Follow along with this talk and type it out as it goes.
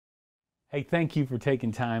Hey, thank you for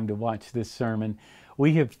taking time to watch this sermon.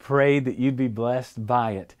 We have prayed that you'd be blessed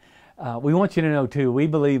by it. We want you to know, too, we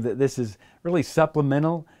believe that this is really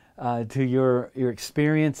supplemental to your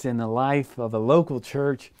experience in the life of a local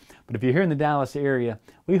church. But if you're here in the Dallas area,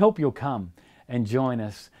 we hope you'll come and join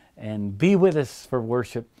us and be with us for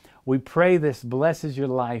worship. We pray this blesses your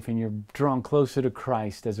life and you're drawn closer to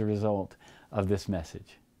Christ as a result of this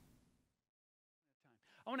message.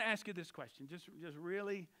 I want to ask you this question, just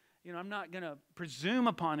really. I'm not going to presume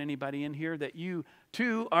upon anybody in here that you,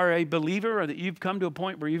 too, are a believer or that you've come to a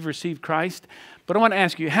point where you've received Christ. But I want to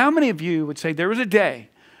ask you, how many of you would say there was a day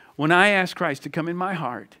when I asked Christ to come in my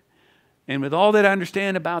heart? And with all that I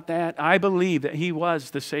understand about that, I believe that He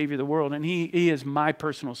was the Savior of the world, and He is my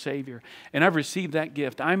personal Savior. And I've received that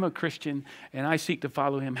gift. I'm a Christian, and I seek to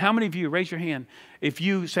follow Him. How many of you, raise your hand, if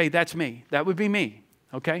you say, that's me? That would be me,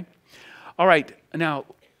 okay? All right, now,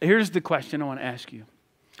 here's the question I want to ask you.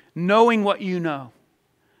 Knowing what you know,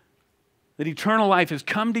 that eternal life has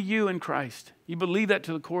come to you in Christ. You believe that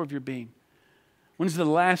to the core of your being. When's the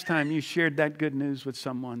last time you shared that good news with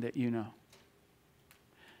someone that you know?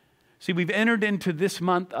 See, we've entered into this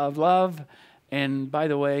month of love. And by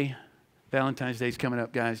the way, Valentine's Day is coming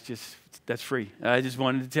up, guys. That's free. I just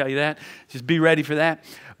wanted to tell you that. Just be ready for that.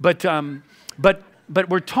 But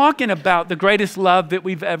we're talking about the greatest love that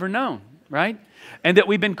we've ever known, right? And that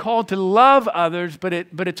we've been called to love others, but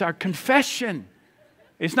it's our confession.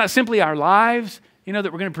 It's not simply our lives, that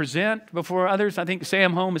we're going to present before others. I think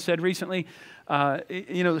Sam Holmes said recently,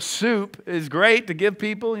 soup is great to give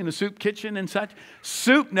people, soup kitchen and such.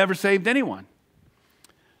 Soup never saved anyone.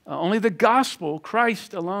 Only the gospel,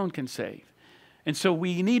 Christ alone can save. And so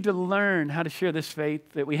we need to learn how to share this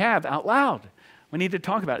faith that we have out loud. We need to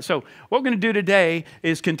talk about it. So what we're going to do today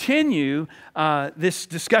is continue this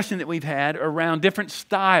discussion that we've had around different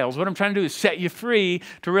styles. What I'm trying to do is set you free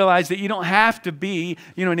to realize that you don't have to be,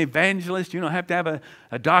 an evangelist. You don't have to have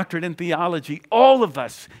a doctorate in theology. All of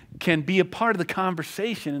us can be a part of the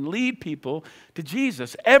conversation and lead people to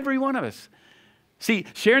Jesus. Every one of us. See,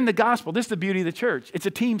 sharing the gospel, this is the beauty of the church. It's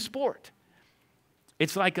a team sport.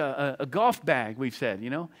 It's like a golf bag, we've said,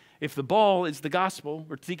 If the ball is the gospel,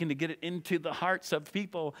 we're seeking to get it into the hearts of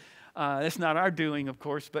people. That's not our doing, of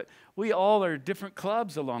course, but we all are different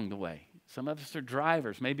clubs along the way. Some of us are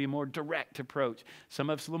drivers, maybe a more direct approach. Some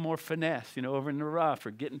of us a little more finesse, over in the rough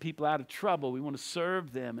or getting people out of trouble. We want to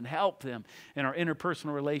serve them and help them in our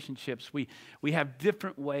interpersonal relationships. We have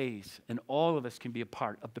different ways, and all of us can be a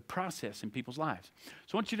part of the process in people's lives.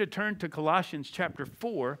 So I want you to turn to Colossians chapter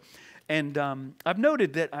 4. And I've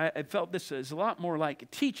noted that I felt this is a lot more like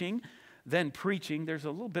teaching than preaching. There's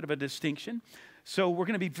a little bit of a distinction. So we're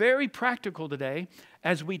going to be very practical today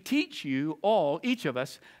as we teach you all, each of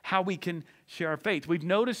us, how we can share our faith. We've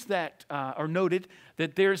noticed that, or noted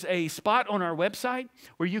that there's a spot on our website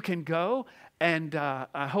where you can go, and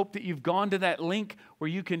I hope that you've gone to that link where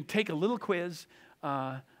you can take a little quiz.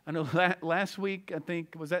 I know last week, I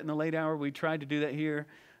think, was that in the late hour? We tried to do that here.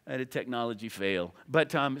 I had a technology fail.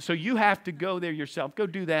 But so you have to go there yourself. Go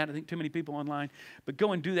do that. I think too many people online. But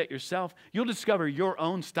go and do that yourself. You'll discover your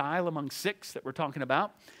own style among 6 that we're talking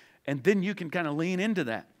about. And then you can kind of lean into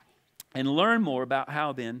that and learn more about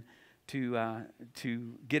how then to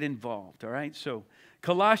get involved. All right? So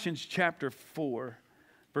Colossians chapter 4,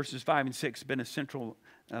 verses 5 and 6 have been a central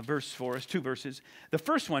verse for us, 2 verses. The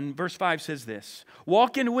first one, verse 5 says this: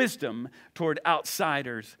 walk in wisdom toward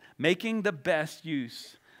outsiders, making the best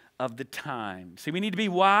use of the time. See, we need to be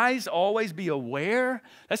wise, always be aware.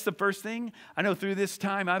 That's the first thing. I know through this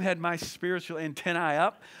time I've had my spiritual antennae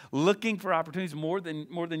up, looking for opportunities more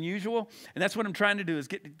than usual. And that's what I'm trying to do, is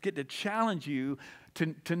get to challenge you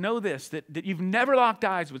to know this, that you've never locked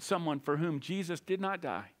eyes with someone for whom Jesus did not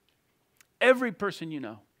die. Every person you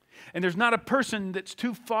know. And there's not a person that's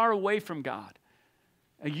too far away from God.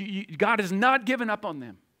 God has not given up on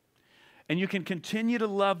them. And you can continue to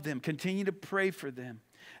love them, continue to pray for them.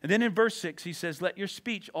 And then in verse 6, he says, let your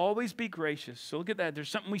speech always be gracious. So look at that. There's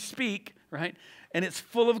something we speak, right? And it's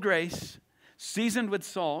full of grace, seasoned with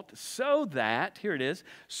salt, so that, here it is,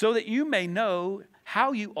 so that you may know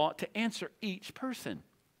how you ought to answer each person.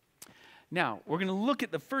 Now, we're going to look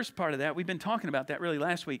at the first part of that. We've been talking about that really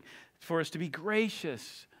last week. For us to be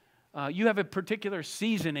gracious. You have a particular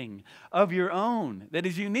seasoning of your own that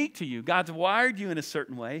is unique to you. God's wired you in a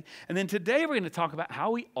certain way. And then today we're going to talk about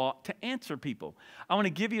how we ought to answer people. I want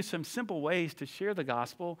to give you some simple ways to share the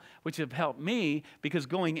gospel, which have helped me, because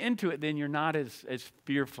going into it, then you're not as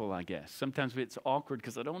fearful, I guess. Sometimes it's awkward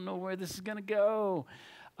because I don't know where this is going to go.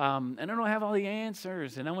 and I don't have all the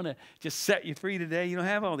answers, and I want to just set you free today. You don't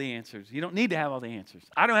have all the answers. You don't need to have all the answers.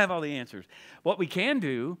 I don't have all the answers. What we can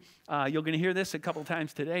do, you're going to hear this a couple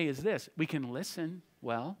times today, is this. We can listen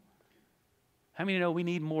well. How many know we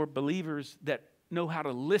need more believers that know how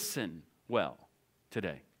to listen well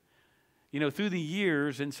today? You know, through the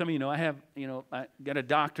years, and some of you know, I got a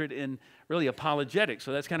doctorate in really apologetics,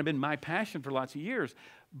 so that's kind of been my passion for lots of years.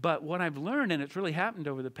 But what I've learned, and it's really happened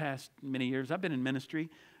over the past many years, I've been in ministry,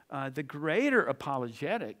 the greater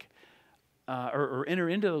apologetic or enter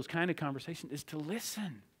into those kind of conversations is to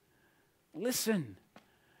listen. Listen.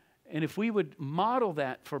 And if we would model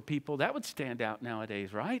that for people, that would stand out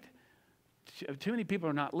nowadays, right? Too many people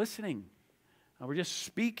are not listening. We're just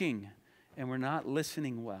speaking, and we're not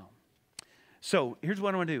listening well. So here's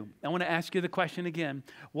what I want to do. I want to ask you the question again.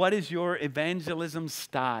 What is your evangelism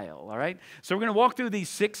style? All right? So we're going to walk through these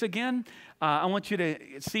 6 again. I want you to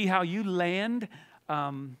see how you land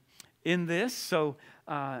in this. So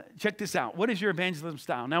check this out. What is your evangelism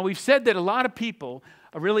style? Now, we've said that a lot of people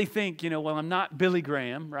really think, well, I'm not Billy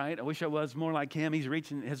Graham, right? I wish I was more like him. He's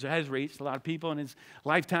has reached a lot of people in his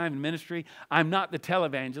lifetime in ministry. I'm not the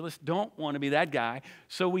televangelist. Don't want to be that guy.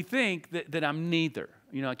 So we think that I'm neither.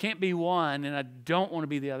 I can't be one, and I don't want to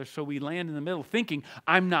be the other. So we land in the middle thinking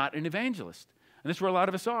I'm not an evangelist. And this is where a lot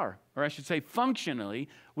of us are. Or I should say, functionally,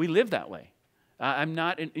 we live that way. I'm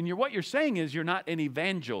not, and what you're saying is you're not an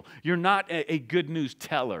evangel. You're not a good news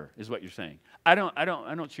teller, is what you're saying. I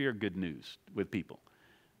don't share good news with people.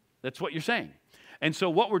 That's what you're saying. And so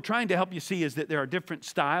what we're trying to help you see is that there are different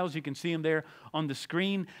styles. You can see them there on the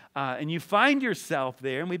screen. And you find yourself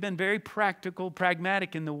there. And we've been very practical,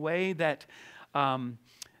 pragmatic in the way that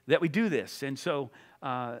we do this. And so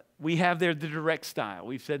we have there the direct style.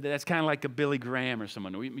 We've said that's kind of like a Billy Graham or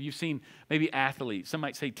someone. You've seen maybe athletes. Some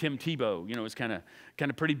might say Tim Tebow. Is kind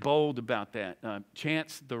of pretty bold about that.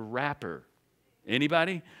 Chance the Rapper.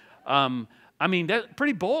 Anybody? That's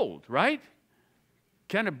pretty bold, right?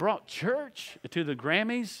 Kind of brought church to the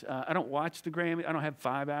Grammys. I don't watch the Grammys. I don't have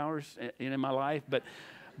 5 hours in my life, but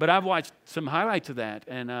I've watched some highlights of that,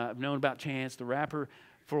 and I've known about Chance the Rapper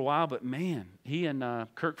for a while. But man, he and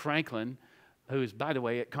Kirk Franklin, who is, by the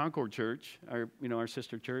way, at Concord Church, our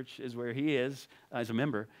sister church is where he is as a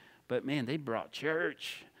member. But man, they brought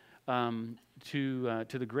church to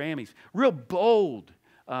the Grammys. Real bold.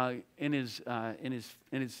 In his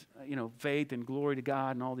faith and glory to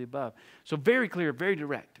God and all the above. So very clear, very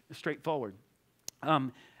direct, straightforward. How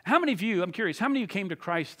many of you, I'm curious, how many of you came to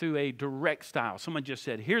Christ through a direct style? Someone just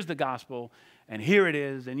said, here's the gospel, and here it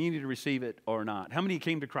is, and you need to receive it or not. How many of you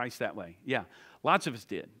came to Christ that way? Yeah, lots of us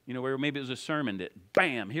did. Where maybe it was a sermon that,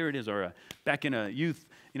 bam, here it is, or back in a youth,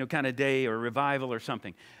 kind of day or revival or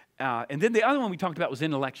something. And then the other one we talked about was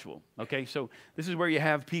intellectual. Okay, so this is where you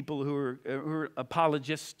have people who are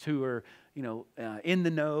apologists, who are in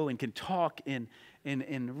the know and can talk in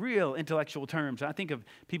real intellectual terms. I think of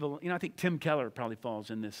people. I think Tim Keller probably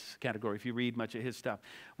falls in this category if you read much of his stuff.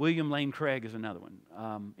 William Lane Craig is another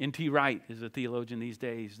one. N.T. Wright is a theologian these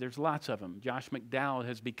days. There's lots of them. Josh McDowell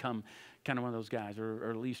has become kind of one of those guys,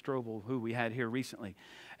 or Lee Strobel, who we had here recently.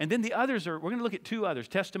 And then the others we're going to look at 2 others,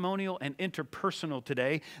 Testimonial and Interpersonal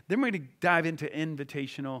today. Then we're going to dive into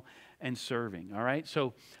invitational and serving, all right?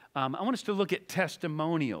 So I want us to look at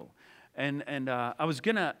Testimonial. And I'm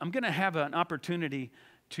gonna have an opportunity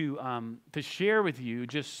to share with you,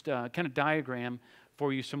 just kind of diagram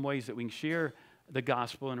for you some ways that we can share the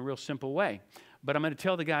gospel in a real simple way. But I'm going to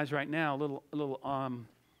tell the guys right now a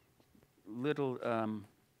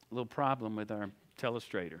little problem with our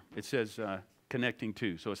telestrator. It says connecting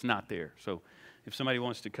to, so it's not there. So if somebody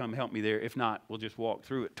wants to come help me there, if not, we'll just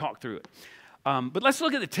talk through it. But let's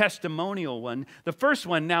look at the testimonial one. The first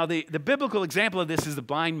one, now the biblical example of this is the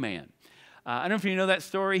blind man. I don't know if you know that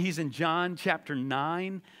story. He's in John chapter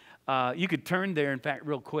 9. You could turn there, in fact,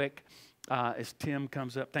 real quick as Tim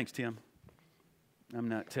comes up. Thanks, Tim. I'm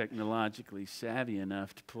not technologically savvy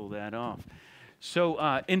enough to pull that off.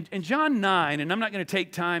 So in John 9, and I'm not going to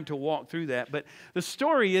take time to walk through that, but the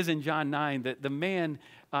story is in John 9 that the man,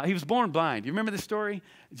 he was born blind. You remember the story?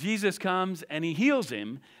 Jesus comes and he heals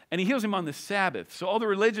him, and he heals him on the Sabbath. So all the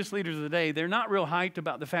religious leaders of the day, they're not real hyped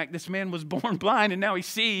about the fact this man was born blind and now he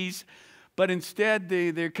sees. But instead,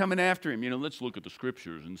 they're coming after him. Let's look at the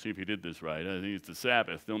scriptures and see if he did this right. I think it's the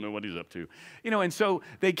Sabbath. Don't know what he's up to. And so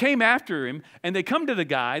they came after him, and they come to the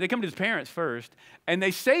guy. They come to his parents first, and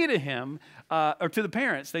they say to him, or to the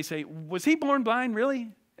parents, they say, was he born blind,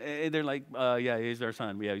 really? They're like, yeah, he's our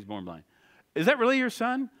son. Yeah, he's born blind. Is that really your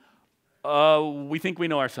son? We think we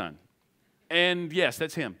know our son. And yes,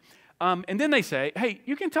 that's him. And then they say, hey,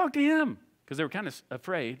 you can talk to him, because they were kind of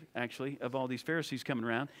afraid, actually, of all these Pharisees coming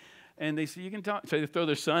around. And they said, you can talk. So they throw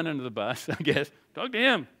their son under the bus, I guess. Talk to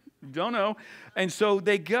him. Don't know. And so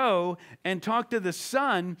they go and talk to the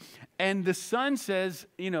son, and the son says,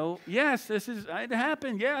 yes, it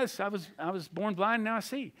happened. Yes, I was born blind, now I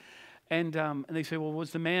see. And they say, well,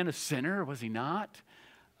 was the man a sinner or was he not?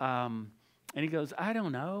 And he goes, I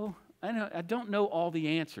don't know. I don't know all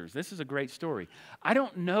the answers. This is a great story. I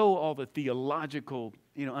don't know all the theological,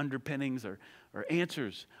 underpinnings or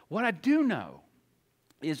answers. What I do know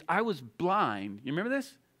is I was blind. You remember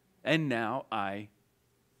this? And now I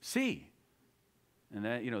see. And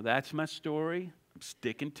that, that's my story. I'm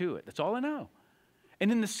sticking to it. That's all I know.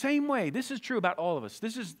 And in the same way, this is true about all of us.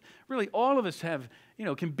 This is really all of us have,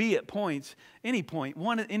 can be at points, any point,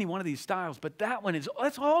 any one of these styles. But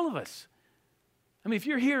that's all of us. I mean, if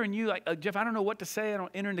you're here and you like, Jeff, I don't know what to say. I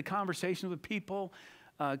don't enter into conversations with people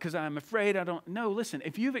because I'm afraid I don't know. Listen,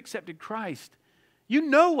 if you've accepted Christ, you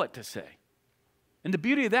know what to say. And the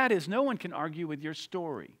beauty of that is no one can argue with your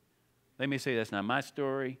story. They may say, that's not my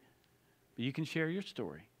story, but you can share your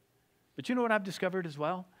story. But you know what I've discovered as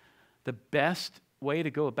well? The best way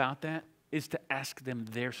to go about that is to ask them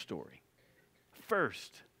their story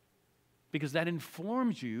first, because that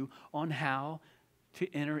informs you on how to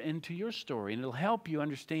enter into your story, and it'll help you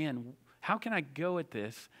understand, how can I go at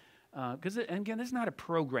this? Because, again, this is not a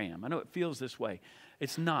program. I know it feels this way.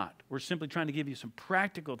 It's not. We're simply trying to give you some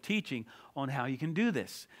practical teaching on how you can do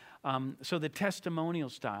this. So the testimonial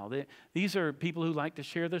style, these are people who like to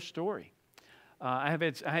share their story. I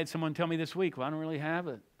had someone tell me this week, well, I don't really have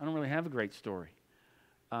a great story.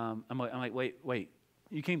 I'm like, wait,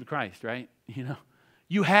 you came to Christ, right?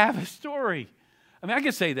 You have a story. I mean, I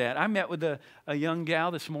could say that. I met with a young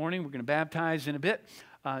gal this morning. We're going to baptize in a bit.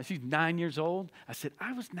 She's 9 years old. I said,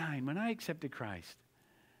 I was 9 when I accepted Christ.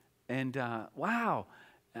 And wow,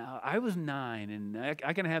 I was 9, and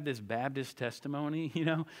I can have this Baptist testimony,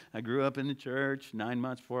 I grew up in the church 9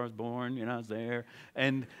 months before I was born, I was there.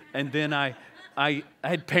 And then I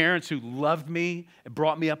had parents who loved me and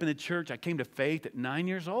brought me up in the church. I came to faith at 9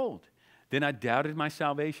 years old. Then I doubted my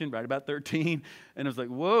salvation right about 13, and I was like,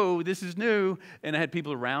 whoa, this is new. And I had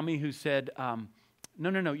people around me who said,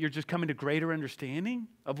 no, you're just coming to greater understanding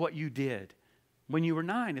of what you did when you were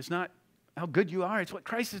 9. It's not how good you are. It's what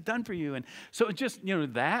Christ has done for you. And so it's just,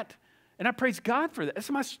 that. And I praise God for that. That's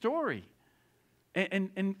my story.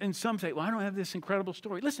 And some say, well, I don't have this incredible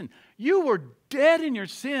story. Listen, you were dead in your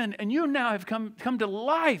sin, and you now have come to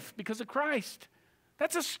life because of Christ.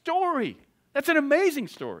 That's a story. That's an amazing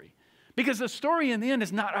story. Because the story in the end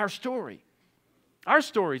is not our story. Our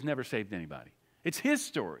story's never saved anybody. It's His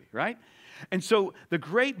story, right? And so the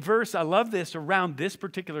great verse, I love this, around this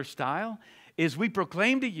particular style, is we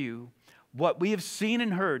proclaim to you what we have seen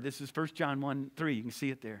and heard. This is 1 John 1:3. You can see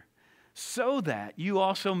it there. So that you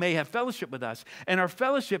also may have fellowship with us. And our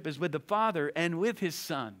fellowship is with the Father and with His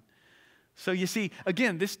Son. So you see,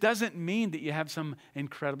 again, this doesn't mean that you have some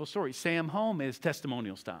incredible story. Sam Holm is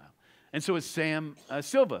testimonial style. And so is Sam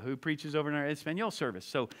Silva, who preaches over in our Espanol service.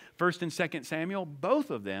 So 1 and 2 Samuel,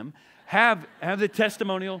 both of them have the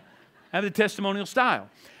testimonial style.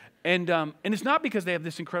 And it's not because they have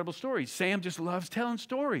this incredible story. Sam just loves telling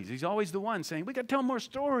stories. He's always the one saying, we got to tell more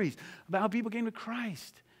stories about how people came to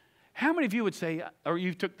Christ. How many of you would say, or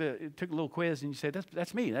you took a little quiz and you said,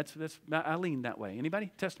 that's me. I lean that way.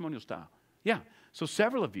 Anybody? Testimonial style. Yeah. So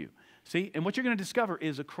several of you. See, and what you're going to discover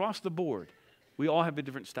is across the board, we all have a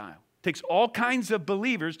different style. It takes all kinds of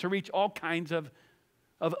believers to reach all kinds of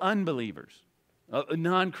unbelievers,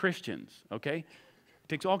 non-Christians, okay? It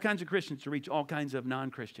takes all kinds of Christians to reach all kinds of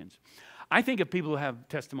non-Christians. I think of people who have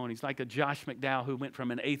testimonies, like a Josh McDowell who went from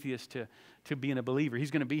an atheist to being a believer. He's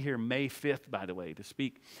going to be here May 5th, by the way, to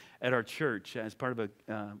speak at our church as part of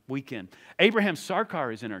a weekend. Abraham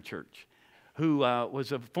Sarkar is in our church, who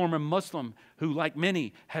was a former Muslim who, like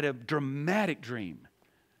many, had a dramatic dream.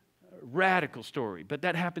 Radical story, but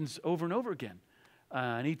that happens over and over again.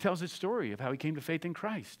 And he tells his story of how he came to faith in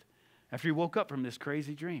Christ after he woke up from this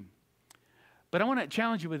crazy dream. But I want to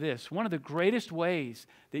challenge you with this. One of the greatest ways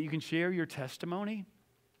that you can share your testimony,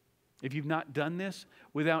 if you've not done this,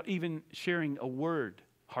 without even sharing a word,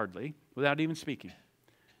 hardly, without even speaking,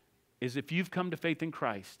 is if you've come to faith in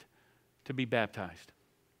Christ, to be baptized.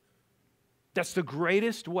 That's the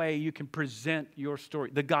greatest way you can present your story,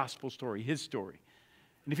 the gospel story, His story.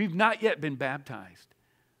 And if you've not yet been baptized,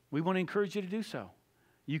 we want to encourage you to do so.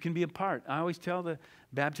 You can be a part. I always tell the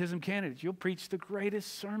baptism candidates, you'll preach the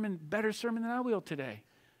greatest sermon, better sermon than I will today.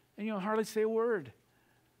 And you'll hardly say a word.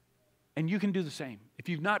 And you can do the same. If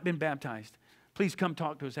you've not been baptized, please come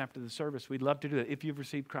talk to us after the service. We'd love to do that. If you've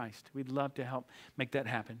received Christ, we'd love to help make that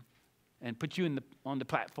happen. and put you on the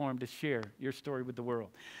platform to share your story with the world.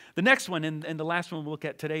 The next one, and the last one we'll look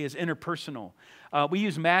at today, is interpersonal. We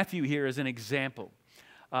use Matthew here as an example.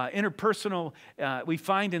 Interpersonal, we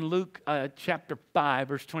find in Luke chapter 5,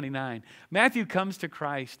 verse 29. Matthew comes to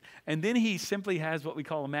Christ, and then he simply has what we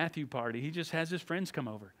call a Matthew party. He just has his friends come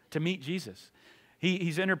over to meet Jesus.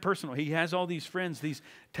 He's interpersonal. He has all these friends, these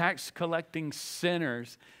tax-collecting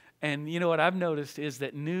sinners. And you know what I've noticed is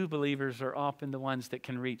that new believers are often the ones that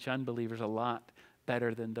can reach unbelievers a lot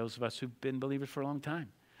better than those of us who've been believers for a long time.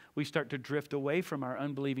 We start to drift away from our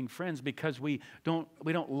unbelieving friends because we don't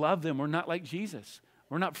love them. We're not like Jesus.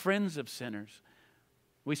 We're not friends of sinners.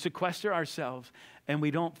 We sequester ourselves, and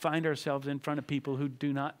we don't find ourselves in front of people who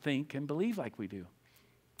do not think and believe like we do.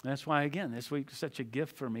 That's why, again, this week was such a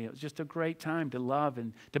gift for me. It was just a great time to love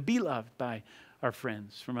and to be loved by our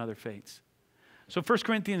friends from other faiths. So 1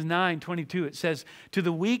 Corinthians 9:22, it says, "To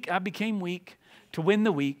the weak I became weak, to win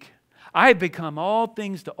the weak. I have become all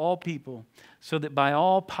things to all people, so that by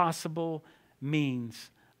all possible means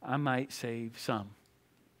I might save some."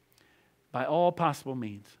 By all possible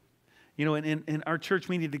means. You know, in our church,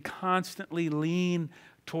 we need to constantly lean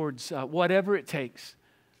towards whatever it takes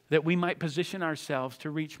that we might position ourselves to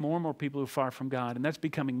reach more and more people who are far from God. And that's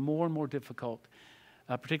becoming more and more difficult.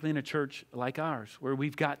 Particularly in a church like ours, where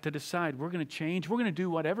we've got to decide we're going to change, we're going to do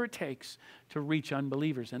whatever it takes to reach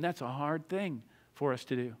unbelievers. And that's a hard thing for us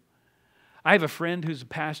to do. I have a friend who's a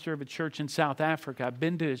pastor of a church in South Africa. I've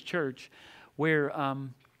been to his church where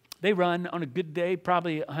they run on a good day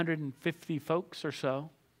probably 150 folks or so,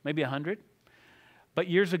 maybe 100. But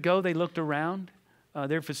years ago, they looked around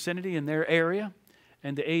their vicinity in their area,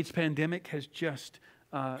 and the AIDS pandemic has just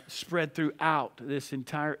spread throughout this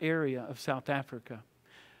entire area of South Africa.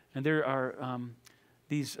 And there are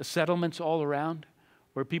these settlements all around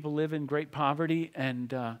where people live in great poverty,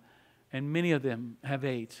 and many of them have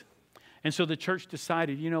AIDS. And so the church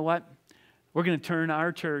decided, you know what? We're going to turn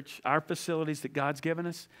our church, our facilities that God's given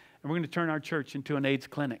us, and we're going to turn our church into an AIDS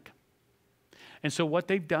clinic. And so what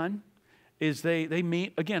they've done is they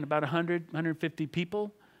meet, again, about 100, 150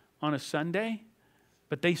 people on a Sunday,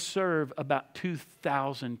 but they serve about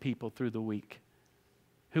 2,000 people through the week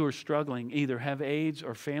who are struggling, either have AIDS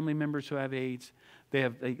or family members who have AIDS. They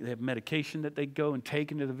have medication that they go and take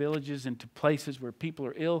into the villages and to places where people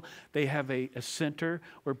are ill. They have a center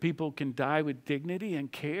where people can die with dignity and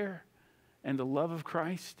care and the love of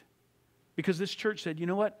Christ. Because this church said, you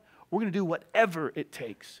know what? We're going to do whatever it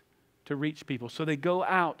takes to reach people. So they go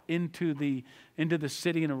out into the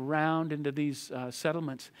city and around into these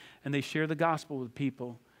settlements, and they share the gospel with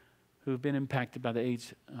people who have been impacted by the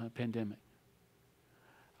AIDS pandemic.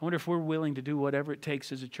 I wonder if we're willing to do whatever it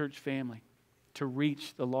takes as a church family to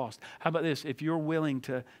reach the lost. How about this? If you're willing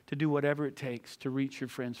to do whatever it takes to reach your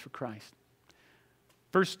friends for Christ.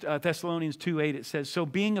 1 Thessalonians 2:8, it says, "So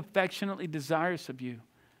being affectionately desirous of you,"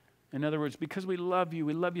 in other words, because we love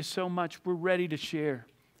you so much, we're ready to share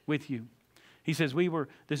with you. He says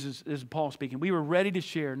this is Paul speaking, we were ready to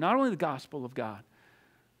share not only the gospel of God,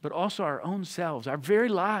 but also our own selves, our very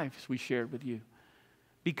lives we shared with you,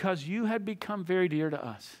 because you had become very dear to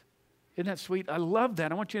us. Isn't that sweet? I love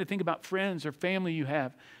that. I want you to think about friends or family you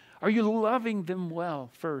have. Are you loving them well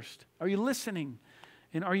first? Are you listening?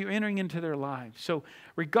 And are you entering into their lives? So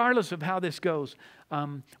regardless of how this goes,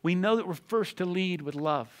 we know that we're first to lead with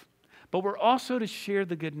love. But we're also to share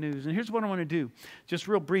the good news. And here's what I want to do, just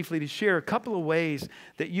real briefly, to share a couple of ways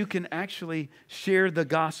that you can actually share the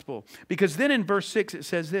gospel. Because then in verse 6 it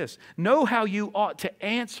says this, "Know how you ought to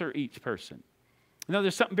answer each person." Now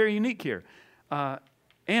there's something very unique here.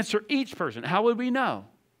 Answer each person. How would we know?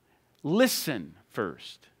 Listen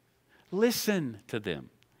first. Listen to them.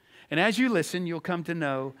 And as you listen, you'll come to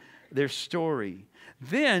know their story.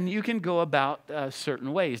 Then you can go about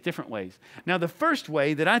certain ways, different ways. Now, the first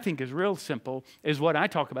way that I think is real simple is what I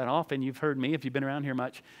talk about often. You've heard me, if you've been around here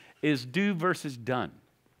much, is do versus done.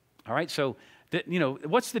 All right, so,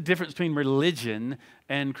 what's the difference between religion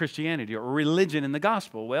and Christianity, or religion and the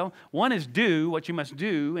gospel? Well, one is do what you must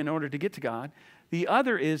do in order to get to God. The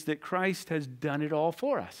other is that Christ has done it all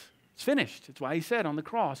for us. It's finished. It's why he said on the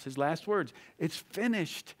cross, his last words, it's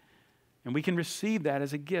finished. And we can receive that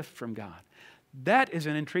as a gift from God. That is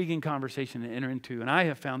an intriguing conversation to enter into, and I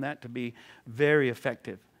have found that to be very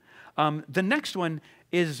effective. The next one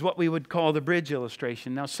is what we would call the bridge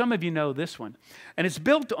illustration. Now, some of you know this one, and it's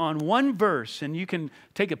built on one verse, and you can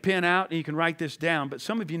take a pen out and you can write this down, but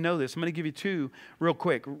some of you know this. I'm going to give you two real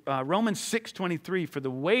quick. Romans 6:23, "For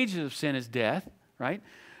the wages of sin is death," right?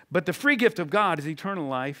 "But the free gift of God is eternal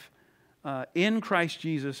life in Christ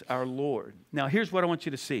Jesus our Lord." Now, here's what I want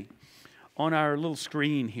you to see on our little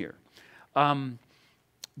screen here.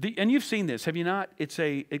 And you've seen this, have you not?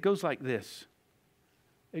 It goes like this.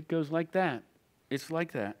 It goes like that. It's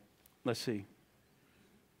like that. Let's see.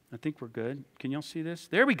 I think we're good. Can y'all see this?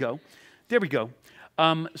 There we go. There we go.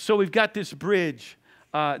 So we've got this bridge.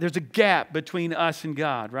 There's a gap between us and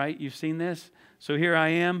God, right? You've seen this? So here I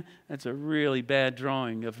am. That's a really bad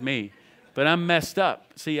drawing of me. But I'm messed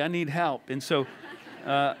up. See, I need help. And so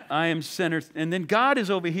I am centered. And then God is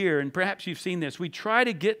over here. And perhaps you've seen this. We try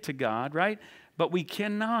to get to God, right? But we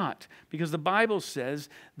cannot, because the Bible says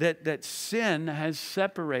that sin has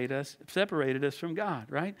separated us from God,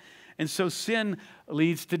 right? And so sin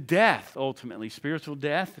leads to death, ultimately, spiritual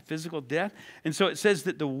death, physical death. And so it says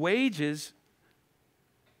that the wages,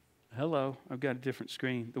 hello, I've got a different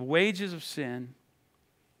screen. The wages of sin,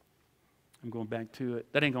 I'm going back to it.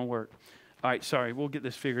 That ain't going to work. All right, sorry, we'll get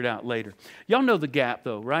this figured out later. Y'all know the gap,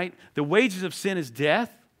 though, right? The wages of sin is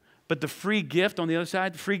death. But the free gift on the other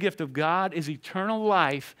side, the free gift of God is eternal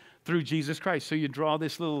life through Jesus Christ. So you draw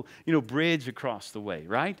this little, bridge across the way,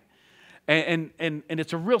 right? And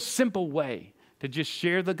it's a real simple way to just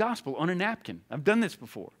share the gospel on a napkin. I've done this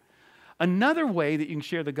before. Another way that you can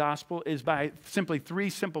share the gospel is by simply 3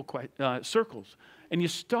 simple circles. And you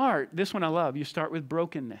start, this one I love, you start with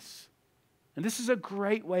brokenness. And this is a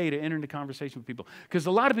great way to enter into conversation with people. Because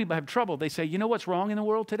a lot of people have trouble. They say, you know what's wrong in the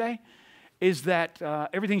world today? Is that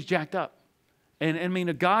everything's jacked up. And I mean,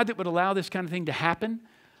 a God that would allow this kind of thing to happen,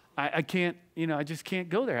 I can't, I just can't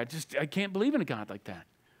go there. I can't believe in a God like that.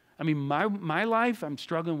 I mean, my life, I'm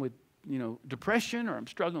struggling with, depression, or I'm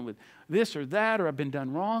struggling with this or that, or I've been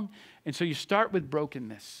done wrong. And so you start with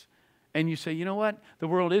brokenness. And you say, you know what? The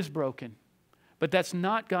world is broken. But that's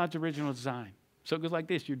not God's original design. So it goes like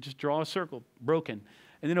this. You just draw a circle, broken.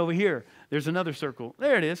 And then over here, there's another circle.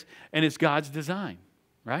 There it is. And it's God's design,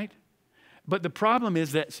 right? But the problem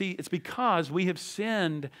is that, see, it's because we have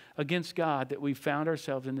sinned against God that we found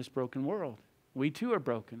ourselves in this broken world. We too are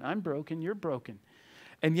broken. I'm broken. You're broken.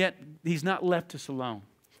 And yet, He's not left us alone.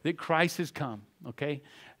 That Christ has come, okay?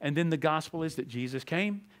 And then the gospel is that Jesus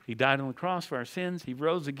came. He died on the cross for our sins. He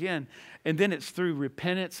rose again. And then it's through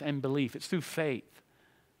repentance and belief. It's through faith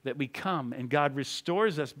that we come and God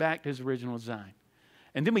restores us back to His original design.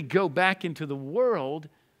 And then we go back into the world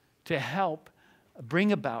to help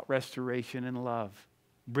bring about restoration and love,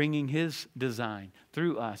 bringing His design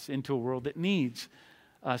through us into a world that needs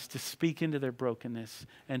us to speak into their brokenness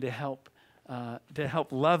and to help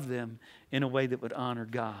love them in a way that would honor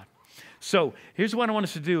God. So here's what I want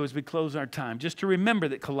us to do as we close our time, just to remember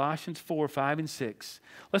that Colossians 4, 5, and 6,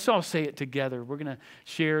 let's all say it together. We're going to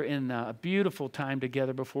share in a beautiful time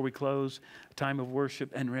together before we close, a time of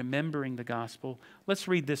worship and remembering the gospel. Let's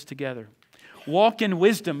read this together. Walk in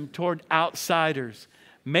wisdom toward outsiders,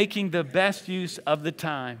 making the best use of the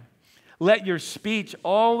time. Let your speech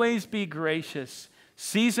always be gracious,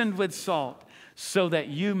 seasoned with salt, so that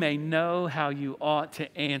you may know how you ought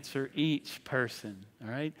to answer each person. All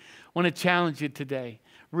right? I want to challenge you today.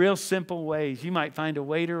 Real simple ways. You might find a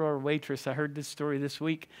waiter or a waitress. I heard this story this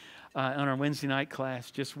week on our Wednesday night class.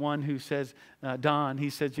 Just one who says, Don, he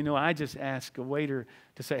says, I just asked a waiter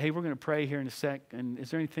to say, hey, we're going to pray here in a sec. And is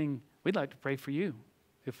there anything we'd like to pray for you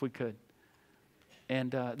if we could?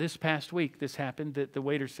 And this past week, this happened that the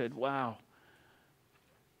waiter said, wow,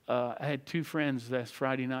 I had 2 friends last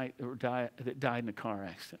Friday night that died in a car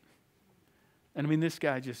accident. And I mean, this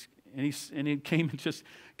guy he came and just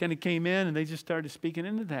kind of came in, and they just started speaking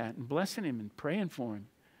into that and blessing him and praying for him.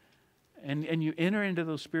 And you enter into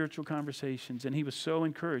those spiritual conversations, and he was so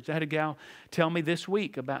encouraged. I had a gal tell me this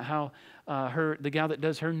week about how the gal that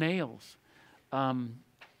does her nails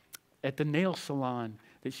at the nail salon,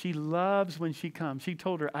 that she loves when she comes. She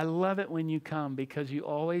told her, I love it when you come because you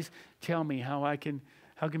always tell me how I can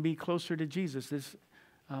be closer to Jesus, this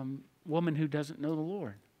woman who doesn't know the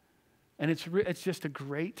Lord. And it's just a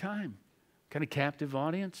great time. Kind of captive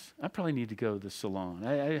audience. I probably need to go to the salon.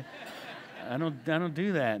 I don't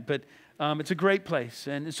do that, but it's a great place.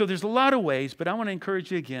 And so there's a lot of ways, but I want to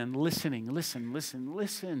encourage you again, listen. And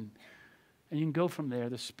you can go from there.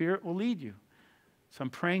 The Spirit will lead you. So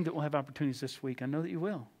I'm praying that we'll have opportunities this week. I know that you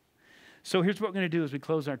will. So here's what we're going to do as we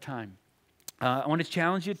close our time. I want to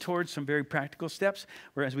challenge you towards some very practical steps.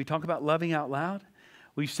 Where as we talk about loving out loud,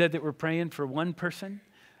 we've said that we're praying for one person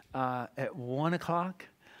at 1 o'clock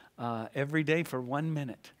every day for 1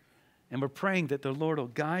 minute. And we're praying that the Lord will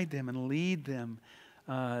guide them and lead them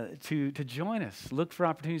to join us. Look for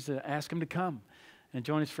opportunities to ask them to come and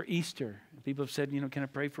join us for Easter. People have said, can I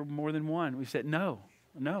pray for more than one? We said, no,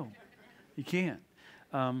 you can't.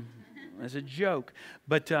 As a joke.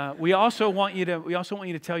 But we also want you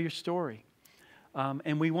to tell your story.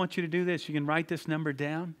 And we want you to do this. You can write this number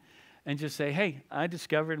down. and just say, hey, I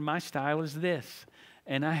discovered my style is this,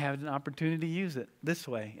 and I have an opportunity to use it this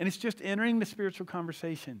way. And it's just entering the spiritual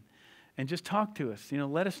conversation, and just talk to us.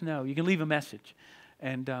 Let us know. You can leave a message,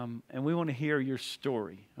 and we want to hear your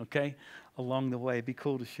story, okay, along the way. It'd be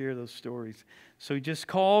cool to share those stories. So you just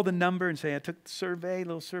call the number and say, I took the survey,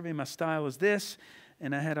 little survey, my style is this,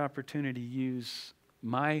 and I had opportunity to use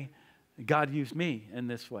God used me in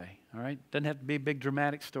this way, all right? Doesn't have to be a big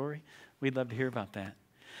dramatic story. We'd love to hear about that.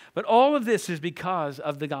 But all of this is because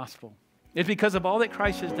of the gospel. It's because of all that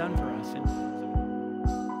Christ has done for us.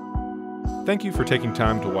 Thank you for taking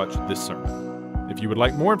time to watch this sermon. If you would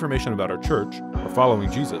like more information about our church or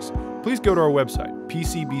following Jesus, please go to our website,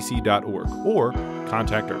 pcbc.org, or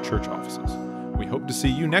contact our church offices. We hope to see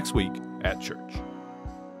you next week at church.